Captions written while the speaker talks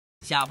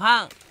小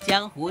胖，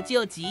江湖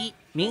救急。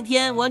明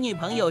天我女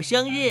朋友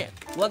生日，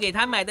我给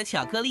她买的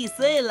巧克力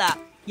碎了，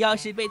要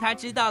是被她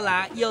知道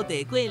了，又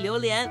得跪榴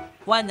莲。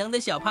万能的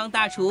小胖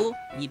大厨，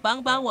你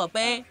帮帮我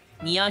呗！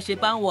你要是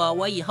帮我，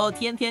我以后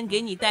天天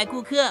给你带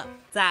顾客，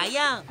咋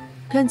样？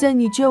看在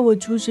你叫我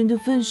厨神的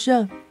份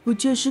上，不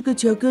就是个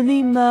巧克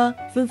力吗？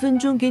分分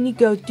钟给你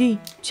搞定，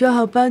瞧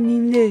好吧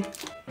你嘞！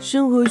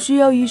生活需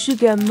要仪式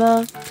感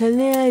吗？谈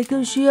恋爱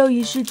更需要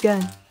仪式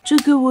感，这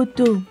个我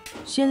懂。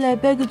先来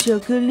掰个巧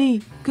克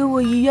力，跟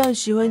我一样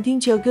喜欢听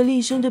巧克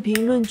力声的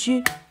评论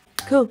区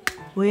扣，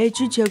我爱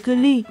吃巧克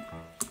力。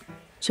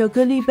巧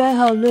克力掰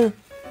好了，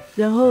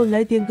然后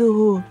来点个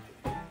火。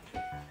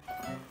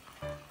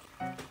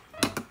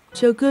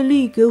巧克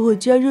力隔火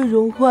加热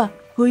融化，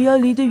火要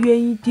离得远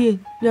一点，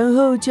然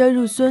后加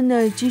入酸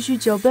奶，继续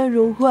搅拌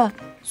融化。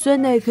酸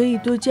奶可以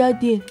多加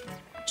点，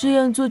这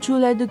样做出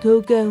来的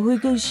口感会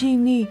更细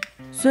腻。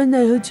酸奶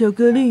和巧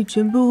克力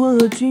全部混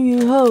合均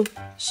匀后，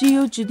吸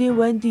油纸垫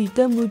碗底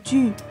当模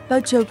具，把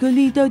巧克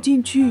力倒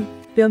进去，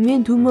表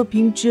面涂抹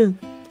平整，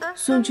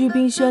送去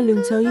冰箱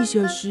冷藏1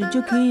小时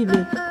就可以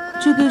了。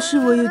这个是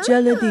我又加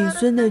了点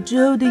酸奶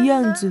之后的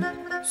样子，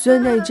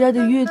酸奶加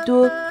的越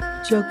多，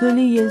巧克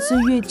力颜色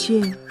越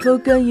浅，口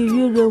感也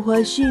越软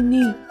滑细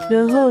腻。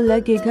然后来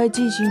给它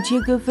进行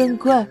切割分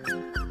块，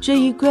这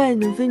一块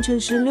能分成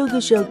16个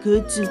小格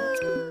子。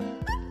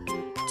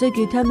再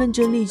给它们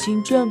整理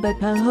形状，摆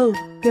盘后，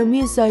表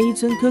面撒一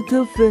层可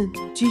可粉，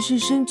既是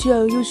生巧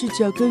又是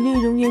巧克力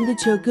熔岩的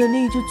巧克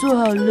力就做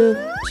好了，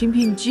请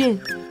品鉴。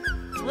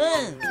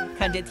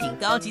看着挺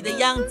高级的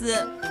样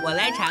子，我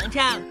来尝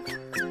尝。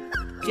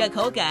这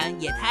口感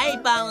也太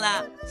棒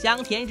了，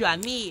香甜软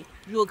蜜，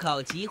入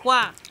口即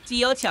化，既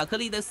有巧克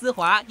力的丝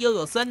滑，又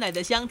有酸奶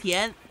的香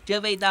甜，这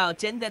味道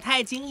真的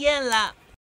太惊艳了。